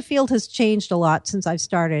to say the field has changed a lot since I've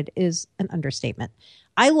started is an understatement.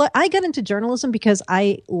 I got into journalism because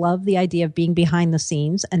I love the idea of being behind the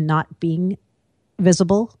scenes and not being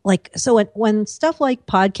visible. Like, so when stuff like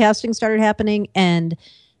podcasting started happening and,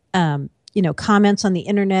 comments on the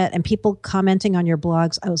internet and people commenting on your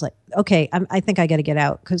blogs, I was like, okay, I think I got to get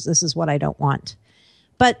out, because this is what I don't want.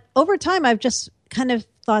 But over time, I've just kind of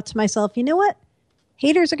thought to myself, you know what?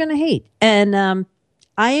 Haters are going to hate. And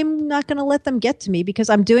I'm not going to let them get to me, because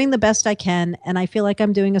I'm doing the best I can. And I feel like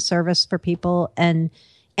I'm doing a service for people and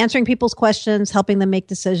answering people's questions, helping them make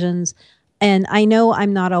decisions. And I know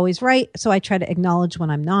I'm not always right, so I try to acknowledge when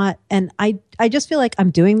I'm not. And I just feel like I'm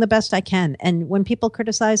doing the best I can. And when people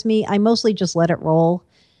criticize me, I mostly just let it roll.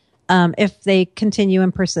 If they continue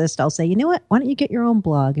and persist, I'll say, you know what? Why don't you get your own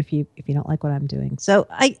blog if you don't like what I'm doing? So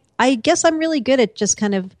I guess I'm really good at just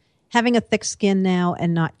kind of having a thick skin now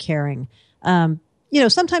and not caring.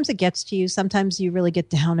 Sometimes it gets to you. Sometimes you really get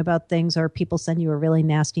down about things, or people send you a really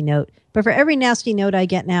nasty note. But for every nasty note I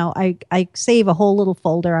get now, I save a whole little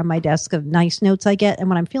folder on my desk of nice notes I get. And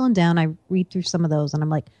when I'm feeling down, I read through some of those and I'm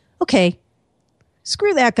like, okay,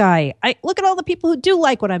 screw that guy. I look at all the people who do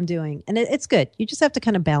like what I'm doing. And it's good. You just have to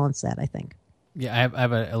kind of balance that, I think. Yeah, I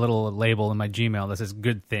have a little label in my Gmail that says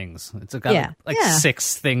good things. It's got like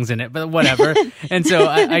 6 things in it, but whatever. And so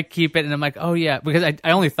I keep it, and I'm like, oh yeah, because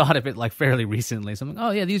I only thought of it like fairly recently. So I'm like,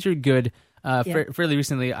 oh yeah, these are good. Fairly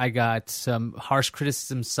recently, I got some harsh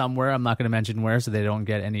criticism somewhere. I'm not going to mention where, so they don't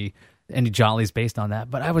get any jollies based on that.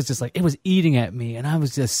 But I was just like, it was eating at me, and I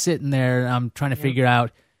was just sitting there, and I'm trying to figure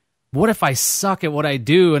out, what if I suck at what I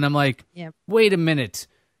do? And I'm like, wait a minute.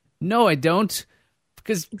 No, I don't.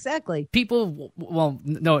 because exactly. people, well,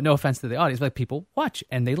 no offense to the audience, but people watch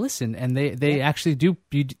and they listen and they actually do.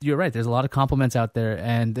 You're right. There's a lot of compliments out there,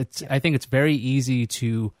 and I think it's very easy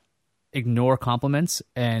to ignore compliments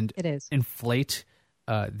and it is. inflate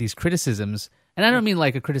these criticisms. And I don't mean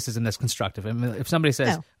like a criticism that's constructive. I mean, if somebody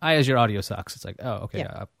says, "Iyaz, your audio sucks," it's like, "Oh, okay,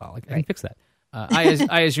 I can fix that."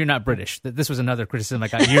 Iyaz, you're not British. This was another criticism I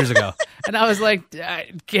got years ago, and I was like,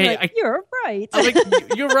 "Okay, you're right." I'm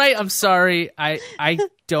like, "You're right. I'm sorry. I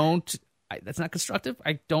don't. That's not constructive.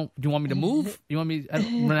 I don't. Do you want me to move? You want me to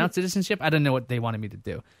renounce citizenship? I don't know what they wanted me to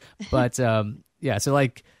do, but yeah. So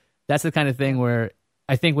like, that's the kind of thing where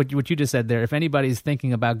I think what you just said there. If anybody's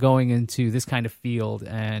thinking about going into this kind of field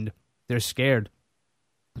and they're scared,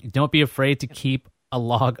 don't be afraid to keep a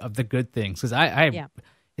log of the good things, because I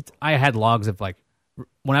had logs of like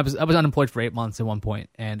when I was unemployed for 8 months at one point,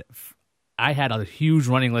 and I had a huge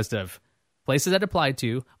running list of places I'd applied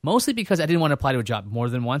to, mostly because I didn't want to apply to a job more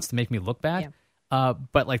than once to make me look bad.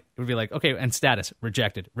 But like it would be like, okay, and status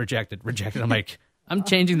rejected. I'm like, I'm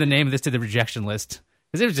changing the name of this to the rejection list,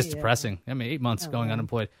 because it was just depressing. I mean, 8 months going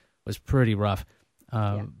unemployed was pretty rough.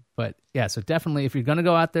 But yeah, so definitely if you're going to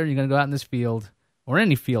go out there, you're going to go out in this field or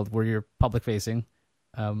any field where you're public facing,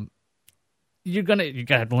 you got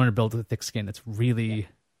to learn to build a thick skin. It's really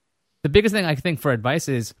the biggest thing I think for advice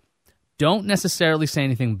is don't necessarily say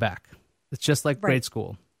anything back. It's just like grade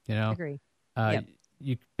school, you know. Agree.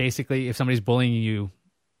 You basically, if somebody's bullying you,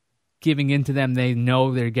 giving in to them, they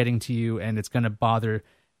know they're getting to you, and it's going to bother.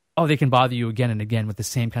 Oh, they can bother you again and again with the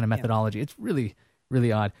same kind of methodology. It's really,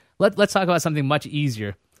 really odd. Let's talk about something much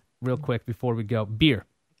easier, real quick before we go. Beer.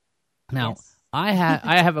 Now, I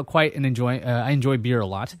enjoy beer a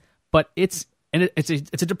lot, but it's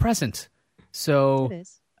a depressant, so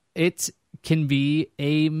it can be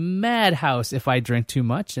a madhouse if I drink too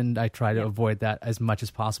much, and I try to avoid that as much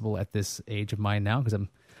as possible at this age of mine now, because I'm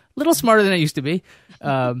a little smarter than I used to be.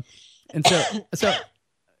 And so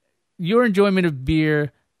your enjoyment of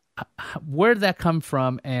beer, where did that come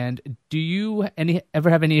from, and do you ever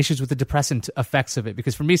have any issues with the depressant effects of it?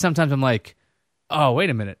 Because for me, sometimes I'm like, oh, wait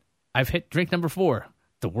a minute, I've hit drink number 4.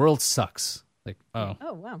 The world sucks. Like, oh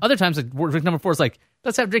wow. Other times, like, drink number 4 is like,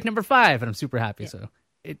 let's have drink number 5, and I'm super happy. So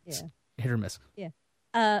it's hit or miss.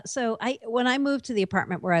 So when I moved to the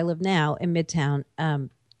apartment where I live now in Midtown,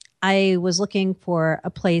 I was looking for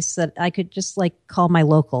a place that I could just like call my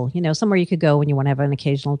local, you know, somewhere you could go when you want to have an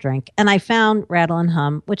occasional drink. And I found Rattle and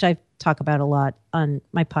Hum, which I talk about a lot on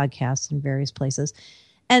my podcasts and various places.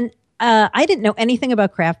 And I didn't know anything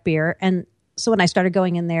about craft beer. And so when I started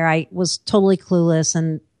going in there, I was totally clueless,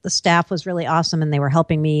 and the staff was really awesome, and they were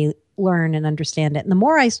helping me learn and understand it. And the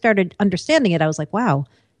more I started understanding it, I was like, wow,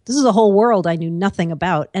 this is a whole world I knew nothing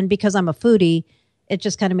about. And because I'm a foodie, it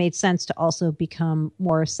just kind of made sense to also become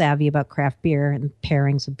more savvy about craft beer and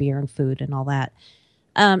pairings of beer and food and all that.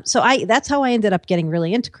 So that's how I ended up getting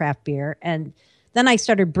really into craft beer. And then I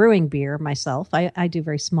started brewing beer myself. I do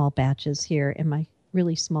very small batches here in my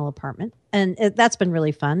really small apartment. And that's been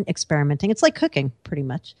really fun, experimenting. It's like cooking, pretty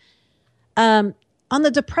much. On the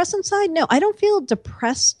depressant side, no, I don't feel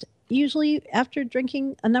depressed usually after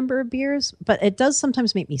drinking a number of beers, but it does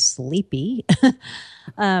sometimes make me sleepy,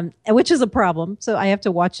 which is a problem. So I have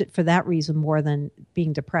to watch it for that reason more than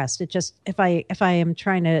being depressed. It just, if I am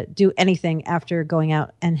trying to do anything after going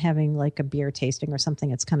out and having like a beer tasting or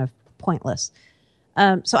something, it's kind of pointless.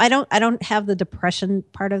 So I don't have the depression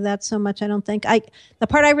part of that so much. I don't think the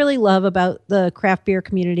part I really love about the craft beer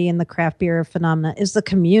community and the craft beer phenomena is the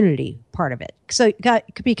community part of it. So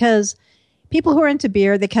because people who are into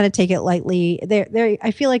beer, they kind of take it lightly.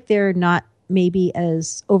 I feel like they're not maybe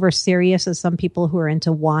as over serious as some people who are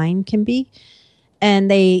into wine can be.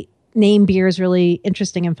 And they name beers really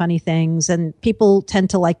interesting and funny things. And people tend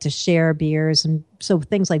to like to share beers. And so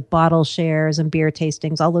things like bottle shares and beer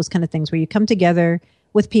tastings, all those kind of things where you come together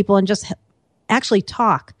with people and just actually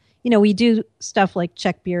talk. You know, we do stuff like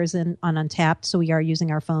check beers in on Untapped, so we are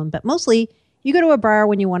using our phone. But mostly you go to a bar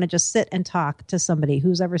when you want to just sit and talk to somebody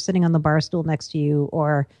who's ever sitting on the bar stool next to you,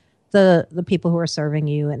 or the people who are serving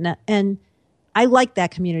you. And I like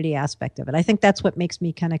that community aspect of it. I think that's what makes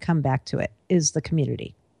me kind of come back to it, is the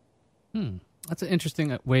community. That's an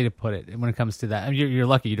interesting way to put it when it comes to that. I mean, you're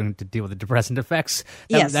lucky you don't have to deal with the depressant effects.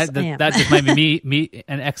 Yes, that just might be me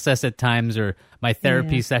an excess at times, or my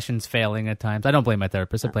therapy sessions failing at times. I don't blame my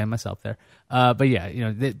therapist. I blame myself there. But yeah, you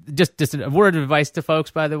know, just a word of advice to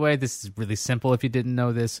folks, by the way. This is really simple if you didn't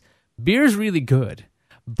know this. Beer's really good.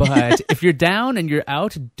 But if you're down and you're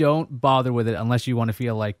out, don't bother with it unless you want to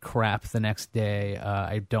feel like crap the next day.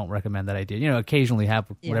 I don't recommend that idea. You know, occasionally have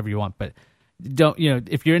whatever you want, but don't, you know,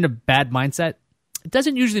 if you're in a bad mindset, it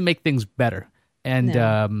doesn't usually make things better. And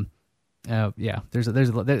No.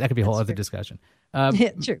 that could be a whole other discussion.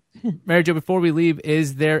 True. Mary Jo, before we leave,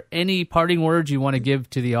 is there any parting words you want to give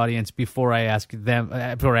to the audience before I ask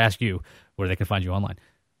you where they can find you online?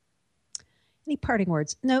 Any parting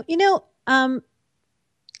words? No,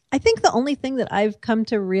 I think the only thing that I've come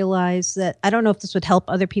to realize that I don't know if this would help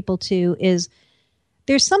other people too is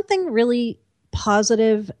there's something really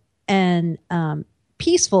positive and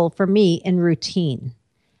peaceful for me in routine.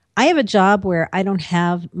 I have a job where I don't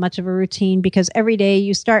have much of a routine because every day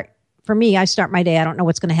I start my day. I don't know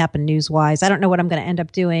what's going to happen news-wise. I don't know what I'm going to end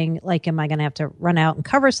up doing. Like, am I going to have to run out and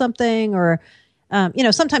cover something? Or,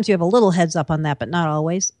 sometimes you have a little heads up on that, but not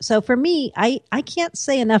always. So for me, I can't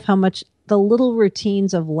say enough how much the little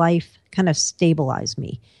routines of life kind of stabilize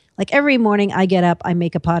me. Like every morning I get up, I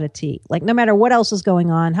make a pot of tea. Like no matter what else is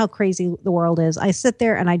going on, how crazy the world is, I sit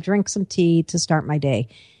there and I drink some tea to start my day.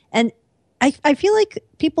 And I feel like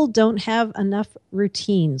people don't have enough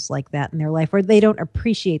routines like that in their life, or they don't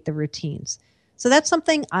appreciate the routines. So that's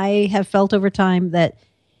something I have felt over time, that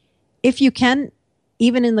if you can,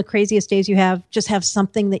 even in the craziest days you have, just have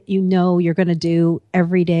something that you're going to do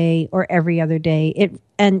every day or every other day,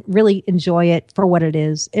 and really enjoy it for what it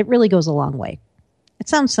is. It really goes a long way. It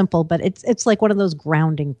sounds simple, but it's like one of those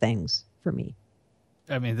grounding things for me.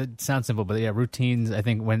 I mean, that sounds simple, but yeah, routines, I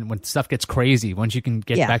think when stuff gets crazy, once you can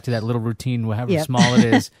get back to that little routine, however small it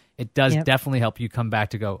is, it does definitely help you come back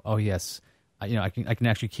to go, oh yes, I can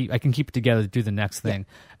actually keep it together to do the next thing.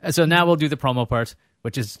 So now we'll do the promo part,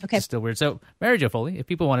 which is still weird. So Mary Jo Foley, if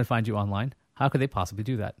people want to find you online, how could they possibly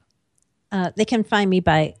do that? They can find me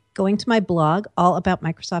by going to my blog,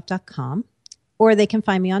 allaboutmicrosoft.com, or they can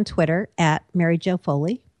find me on Twitter at Mary Jo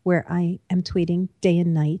Foley, where I am tweeting day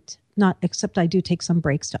and night. Not except I do take some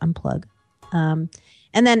breaks to unplug. And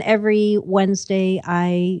then every Wednesday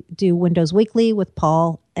I do Windows Weekly with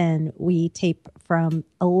Paul, and we tape from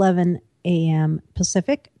 11 a.m.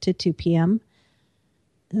 Pacific to 2 p.m.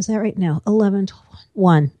 Is that right? No, 11 to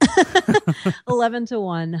 1. 11 to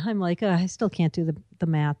 1. I'm like, I still can't do the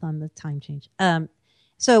math on the time change.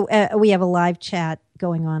 So we have a live chat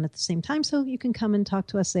going on at the same time, so you can come and talk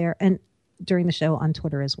to us there, and during the show on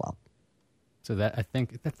Twitter as well. So that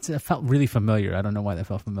felt really familiar. I don't know why that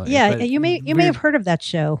felt familiar. Yeah, you may have heard of that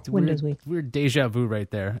show, Windows Week. Weird deja vu right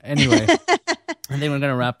there. Anyway, I think we're going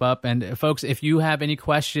to wrap up. And folks, if you have any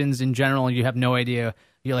questions in general and you have no idea,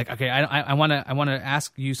 you're like, okay, I want to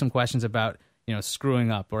ask you some questions about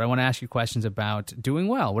screwing up, or I want to ask you questions about doing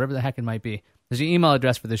well, whatever the heck it might be. There's your email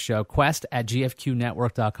address for the show,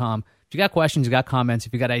 quest@gfqnetwork.com. If you got questions, you got comments,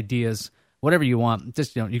 if you got ideas, whatever you want,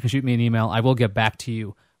 just you can shoot me an email. I will get back to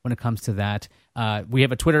you when it comes to that. We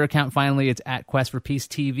have a Twitter account, finally. It's at Quest for Peace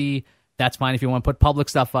TV. That's fine if you want to put public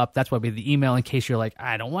stuff up. That's why we have the email in case you're like,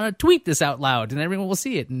 I don't want to tweet this out loud, and everyone will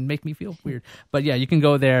see it and make me feel weird. But yeah, you can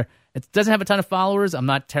go there. It doesn't have a ton of followers. I'm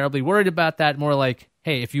not terribly worried about that. More like,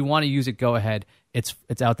 hey, if you want to use it, go ahead. It's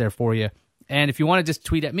out there for you. And if you want to just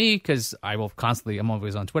tweet at me, because I'm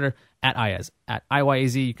always on Twitter, at Iyaz, at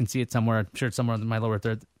IYAZ. You can see it somewhere. I'm sure it's somewhere in my lower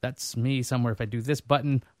third. That's me somewhere if I do this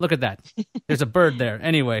button. Look at that. There's a bird there.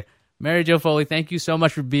 Anyway, Mary Jo Foley, thank you so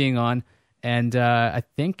much for being on. And I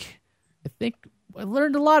think I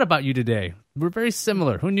learned a lot about you today. We're very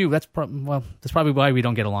similar. Who knew? That's probably why we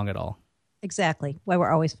don't get along at all. Exactly. Why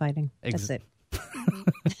we're always fighting. That's it.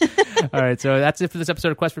 All right, so that's it for this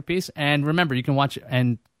episode of Quest for Peace. And remember, you can watch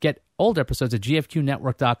and get old episodes at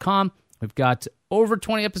gfqnetwork.com. We've got over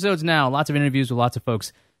 20 episodes now, lots of interviews with lots of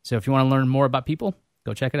folks. So if you want to learn more about people,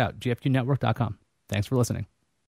 go check it out, gfqnetwork.com. Thanks for listening.